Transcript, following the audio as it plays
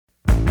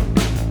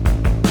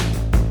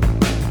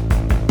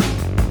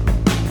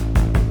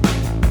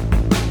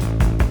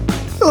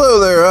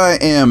there, I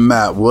am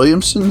Matt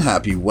Williamson.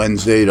 Happy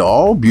Wednesday to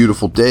all.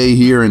 Beautiful day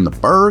here in the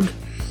Berg.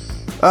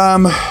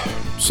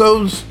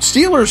 So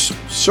Steelers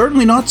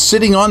certainly not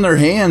sitting on their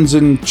hands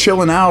and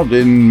chilling out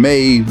in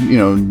May,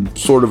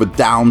 sort of a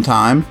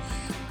downtime.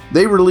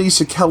 They release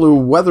a Keller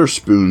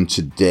Weatherspoon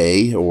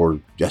today,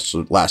 or just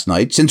last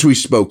night, since we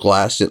spoke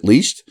last at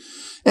least.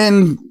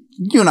 And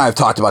you and I have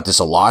talked about this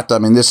a lot. I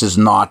mean, this is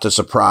not a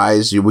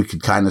surprise. We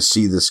could kind of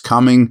see this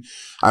coming.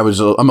 I'm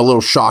a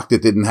little shocked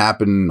it didn't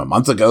happen a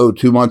month ago,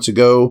 2 months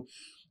ago.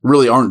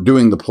 Really aren't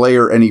doing the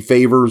player any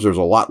favors. There's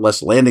a lot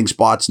less landing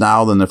spots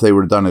now than if they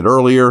would have done it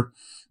earlier.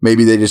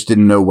 Maybe they just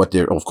didn't know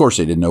of course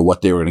they didn't know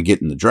what they were going to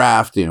get in the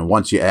draft.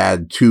 Once you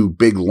add two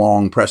big,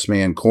 long press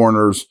man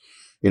corners,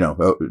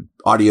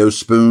 audio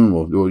spoon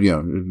will,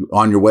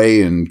 on your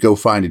way and go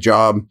find a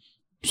job.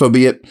 So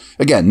be it.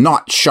 Again,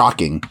 not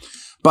shocking,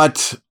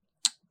 but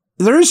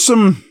there is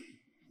some,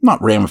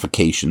 not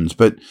ramifications,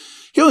 but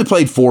he only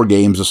played 4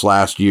 games this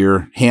last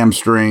year,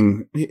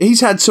 hamstring.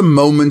 He's had some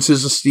moments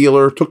as a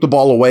Steeler, took the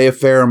ball away a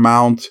fair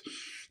amount.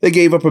 They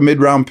gave up a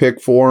mid-round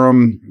pick for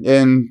him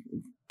and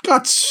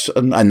got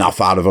enough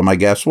out of him, I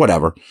guess,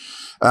 whatever.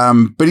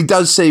 But he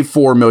does save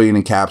 $4 million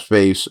in cap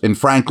space. And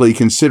frankly,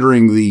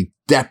 considering the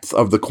depth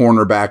of the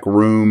cornerback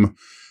room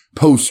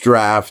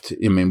post-draft,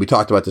 I mean, we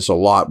talked about this a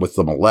lot with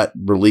the Millette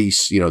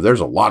release.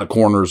 There's a lot of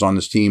corners on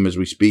this team as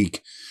we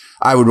speak.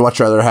 I would much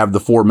rather have the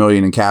 $4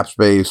 million in cap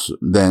space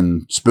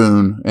than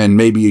Spoon. And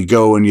maybe you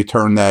go and you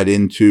turn that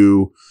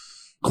into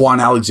Quan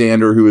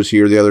Alexander, who was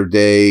here the other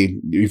day.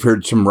 You've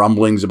heard some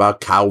rumblings about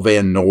Kyle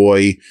Van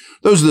Noy.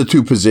 Those are the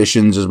two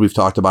positions, as we've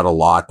talked about a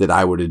lot, that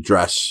I would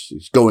address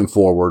going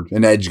forward,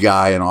 an edge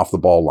guy and off the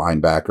ball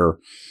linebacker.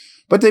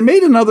 But they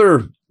made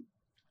another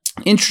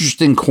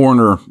interesting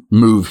corner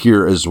move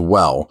here as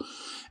well.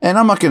 And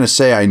I'm not going to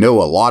say I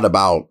know a lot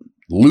about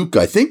Luke.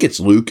 I think it's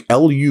Luke.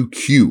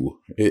 L-U-Q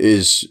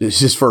is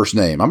his first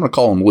name. I'm going to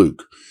call him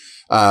Luke.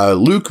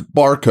 Luke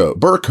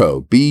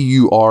Burko,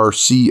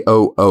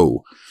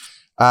 B-U-R-C-O-O.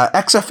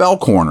 XFL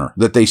corner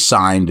that they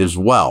signed as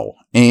well.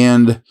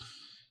 And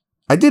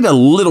I did a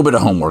little bit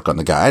of homework on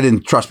the guy. I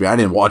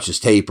didn't watch his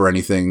tape or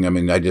anything. I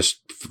mean, I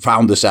just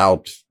found this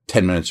out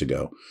 10 minutes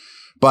ago.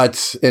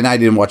 And I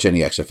didn't watch any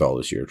XFL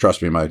this year.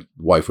 Trust me, my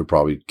wife would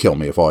probably kill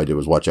me if all I did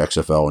was watch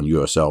XFL and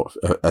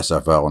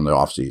SFL in the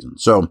offseason.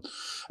 So,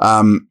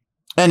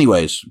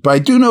 anyways, but I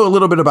do know a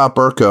little bit about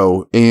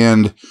Burko,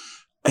 and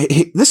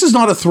this is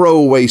not a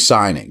throwaway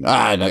signing.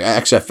 An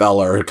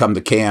XFLer come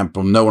to camp,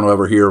 no one will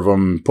ever hear of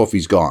him, poof,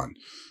 he's gone.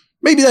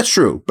 Maybe that's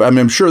true, but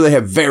I'm sure they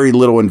have very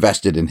little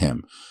invested in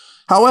him.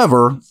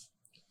 However,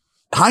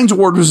 Hines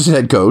Ward was his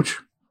head coach.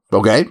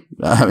 Okay,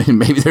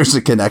 maybe there's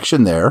a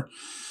connection there.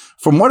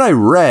 From what I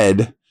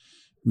read,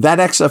 that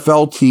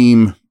XFL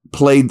team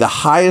played the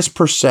highest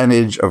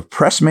percentage of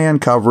press man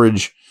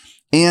coverage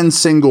and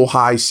single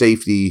high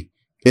safety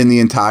in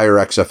the entire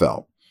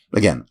XFL.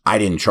 Again, I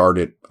didn't chart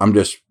it. I'm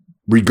just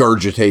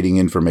regurgitating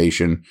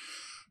information.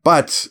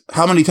 But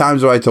how many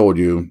times have I told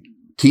you,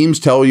 teams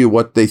tell you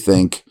what they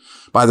think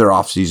by their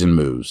offseason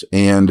moves.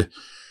 And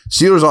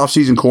Steelers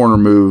offseason corner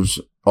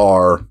moves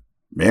are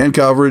man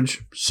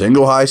coverage,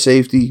 single high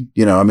safety.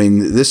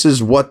 This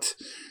is what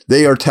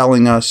they are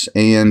telling us.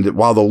 And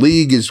while the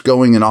league is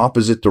going in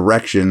opposite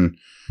direction,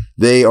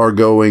 they are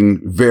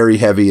going very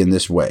heavy in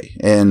this way.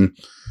 And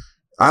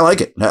I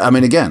like it. I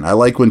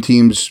like when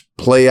teams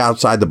play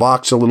outside the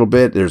box a little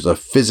bit. There's a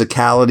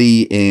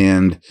physicality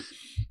and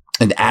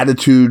an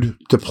attitude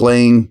to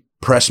playing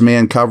press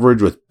man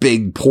coverage with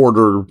big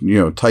Porter,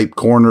 type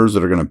corners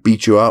that are going to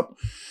beat you up.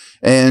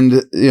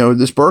 And,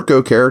 this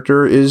Burko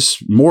character is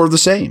more of the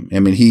same. I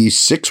mean, he's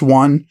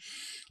 6'1",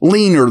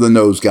 leaner than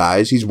those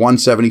guys. He's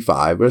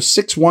 175, but a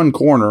 6'1"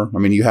 corner. I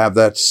mean, you have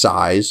that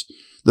size,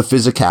 the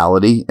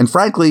physicality, and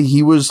frankly,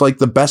 he was like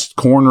the best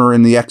corner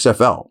in the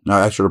XFL. Now,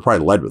 I should have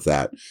probably led with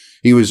that.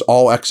 He was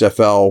all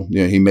XFL.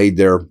 He made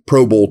their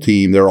Pro Bowl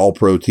team, their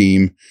All-Pro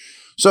team.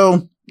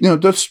 So,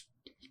 just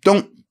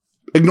don't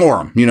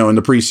ignore him, in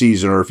the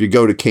preseason or if you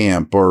go to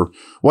camp or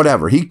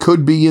whatever. He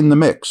could be in the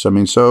mix.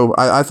 So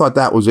I thought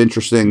that was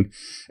interesting.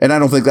 And I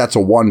don't think that's a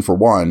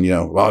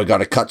 1-for-1, I got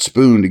to cut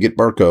Spoon to get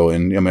Burko.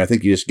 And I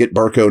think you just get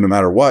Burko no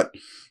matter what.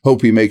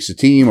 Hope he makes a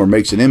team or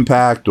makes an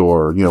impact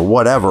or,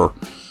 whatever.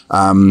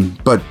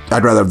 But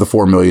I'd rather have the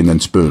 $4 million than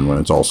Spoon when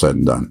it's all said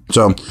and done.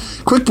 So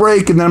quick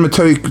break. And then I'm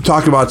going to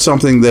talk about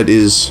something that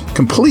is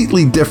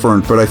completely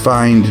different, but I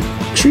find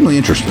extremely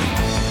interesting.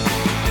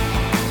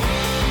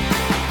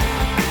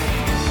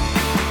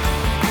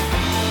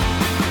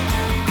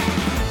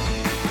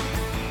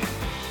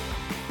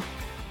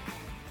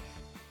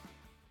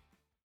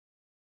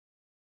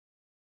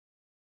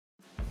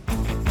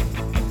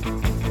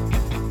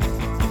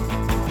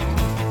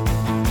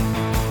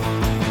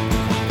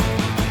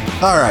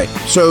 All right.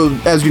 So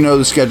as you know,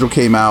 the schedule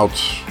came out,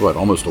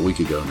 almost a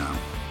week ago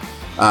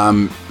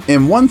now.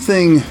 And one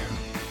thing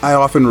I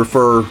often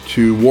refer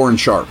to Warren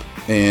Sharp,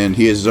 and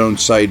he has his own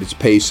site. It's a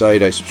pay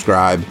site. I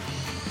subscribe.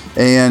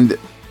 And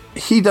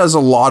he does a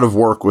lot of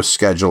work with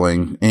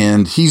scheduling,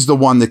 and he's the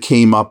one that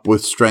came up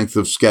with strength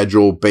of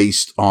schedule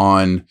based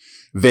on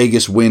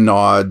Vegas win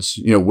odds,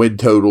 win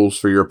totals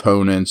for your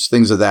opponents,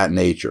 things of that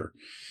nature.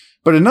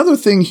 But another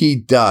thing he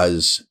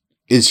does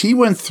is he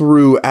went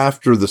through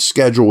after the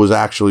schedule was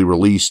actually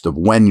released of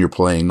when you're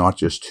playing, not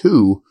just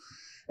who,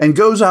 and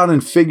goes out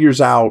and figures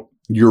out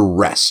your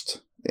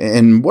rest.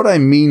 And what I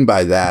mean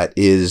by that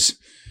is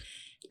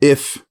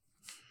if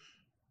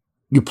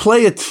you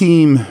play a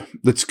team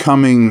that's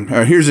coming,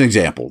 here's an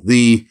example.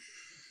 The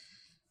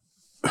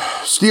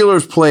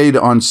Steelers played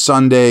on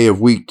Sunday of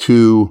week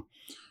 2.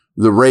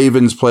 The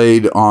Ravens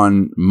played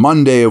on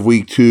Monday of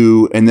week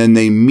 2, and then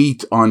they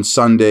meet on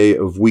Sunday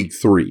of week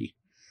 3.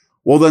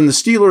 Well, then the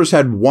Steelers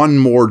had one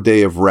more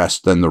day of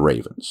rest than the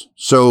Ravens.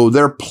 So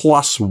they're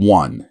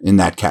 +1 in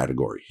that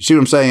category. You see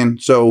what I'm saying?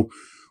 So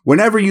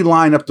whenever you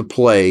line up to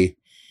play,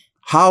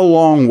 how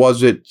long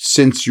was it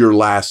since your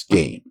last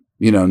game?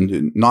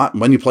 Not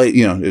when you play,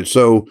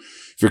 so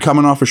if you're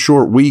coming off a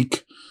short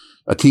week,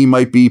 a team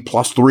might be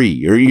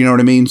 +3, or you know what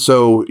I mean?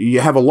 So you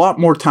have a lot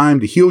more time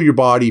to heal your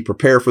body,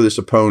 prepare for this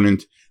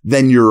opponent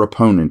than your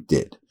opponent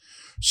did.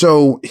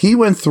 So he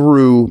went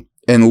through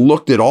and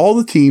looked at all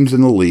the teams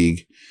in the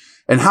league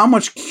and how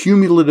much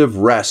cumulative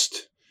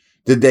rest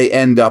did they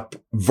end up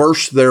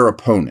versus their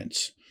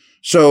opponents.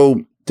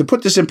 So to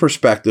put this in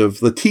perspective,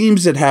 the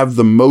teams that have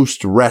the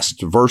most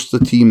rest versus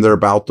the team they're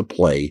about to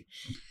play,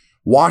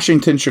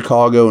 Washington,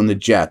 Chicago, and the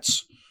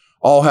Jets,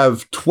 all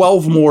have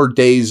 12 more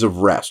days of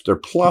rest. They're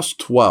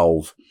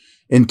 +12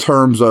 in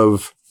terms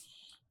of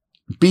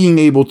being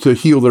able to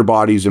heal their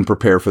bodies and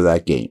prepare for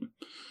that game.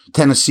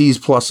 Tennessee's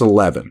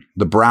 +11.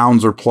 The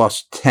Browns are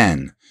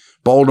 +10.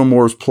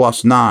 Baltimore's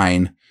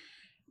 +9.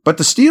 But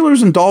the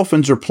Steelers and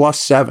Dolphins are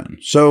 +7.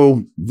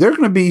 So they're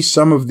going to be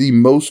some of the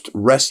most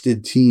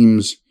rested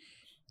teams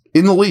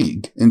in the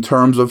league in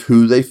terms of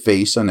who they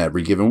face on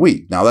every given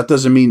week. Now, that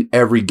doesn't mean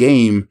every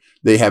game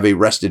they have a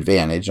rest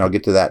advantage. And I'll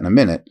get to that in a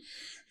minute.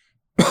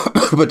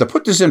 But to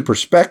put this in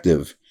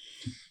perspective,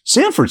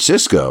 San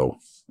Francisco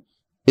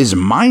is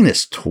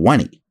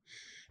 -20.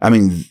 I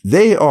mean,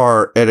 they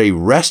are at a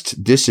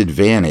rest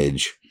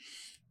disadvantage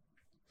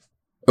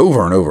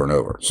over and over and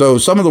over. So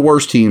some of the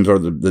worst teams are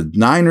the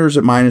Niners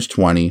at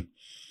 -20,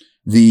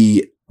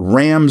 the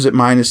Rams at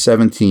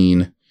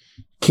 -17,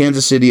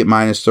 Kansas City at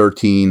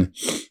 -13,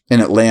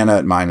 and Atlanta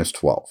at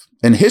 -12.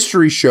 And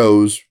history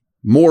shows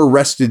more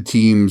rested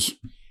teams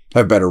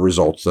have better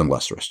results than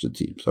less rested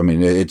teams. I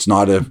mean, it's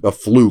not a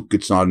fluke.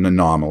 It's not an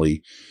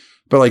anomaly.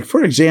 But like,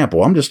 for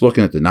example, I'm just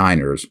looking at the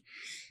Niners.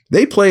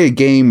 They play a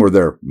game where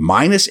they're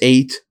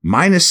 -8,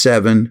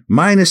 -7,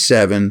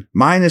 -7,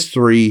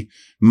 -3,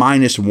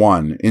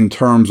 -1 in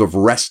terms of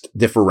rest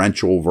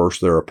differential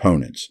versus their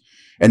opponents.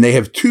 And they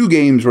have 2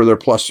 games where they're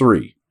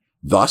 +3.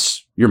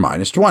 Thus, you're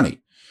 -20.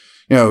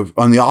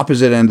 On the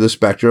opposite end of the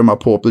spectrum, I'll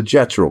pull up the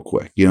Jets real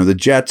quick. The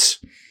Jets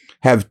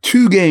have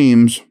 2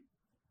 games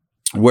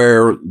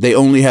where they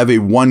only have a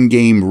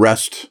 1-game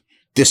rest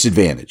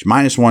disadvantage,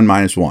 -1,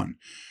 -1.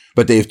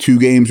 But they have 2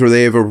 games where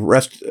they have a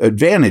rest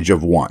advantage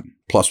of 1,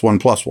 +1,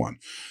 +1.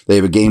 They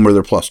have a game where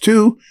they're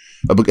 +2,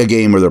 a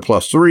game where they're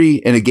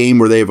 +3, and a game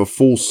where they have a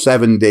full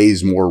 7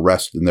 days more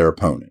rest than their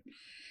opponent.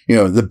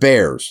 The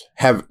Bears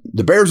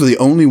are the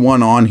only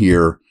one on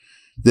here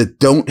that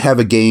don't have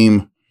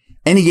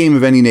any game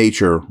of any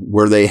nature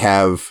where they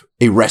have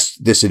a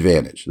rest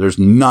disadvantage. There's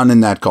none in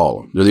that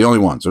column. They're the only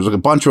ones. There's like a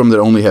bunch of them that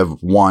only have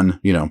 1,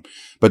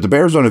 but the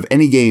Bears don't have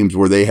any games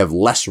where they have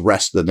less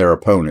rest than their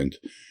opponent,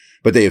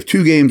 but they have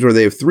 2 games where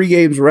they have 3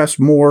 games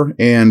rest more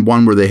and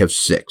 1 where they have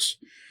 6.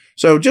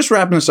 So just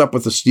wrapping this up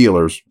with the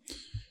Steelers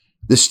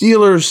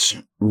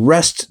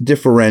rest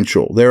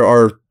differential. There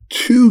are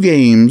 2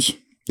 games,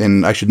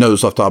 and I should know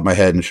this off the top of my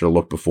head and should have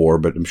looked before,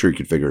 but I'm sure you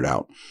could figure it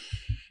out,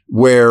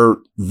 where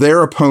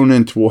their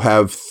opponent will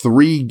have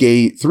 3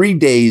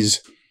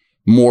 days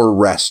more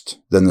rest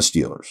than the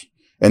Steelers.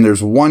 And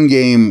there's 1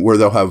 game where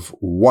they'll have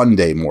 1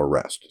 day more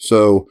rest.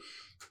 So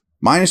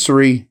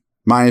 -3,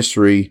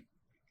 -3,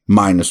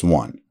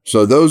 -1.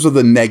 So those are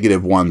the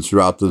negative ones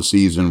throughout the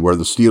season where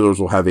the Steelers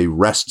will have a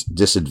rest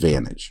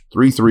disadvantage,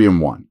 3, 3,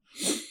 and 1.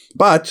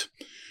 But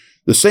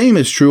the same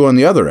is true on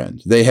the other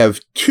end. They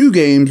have 2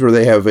 games where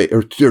they have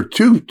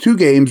two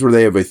games where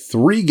they have a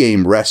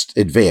 3-game rest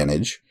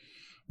advantage,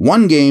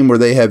 1 game where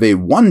they have a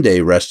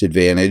 1-day rest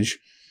advantage,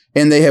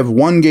 and they have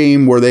 1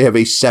 game where they have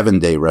a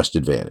 7-day rest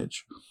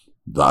advantage.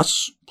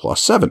 Thus,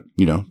 +7.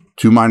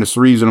 2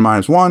 -3s and a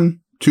 -1,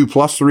 2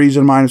 +3s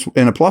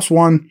and a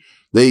 +1.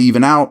 They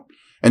even out.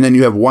 And then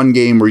you have 1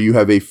 game where you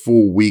have a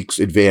full week's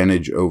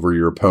advantage over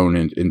your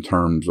opponent in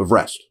terms of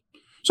rest.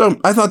 So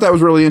I thought that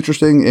was really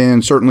interesting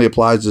and certainly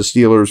applies to the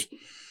Steelers.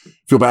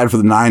 Feel bad for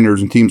the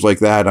Niners and teams like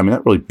that. I mean,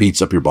 that really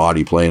beats up your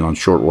body playing on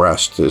short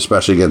rest,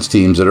 especially against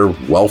teams that are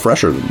well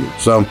fresher than you.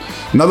 So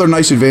another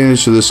nice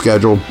advantage to this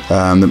schedule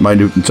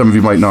that some of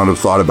you might not have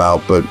thought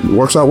about, but it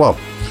works out well.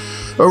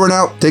 Over and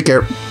out. Take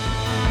care.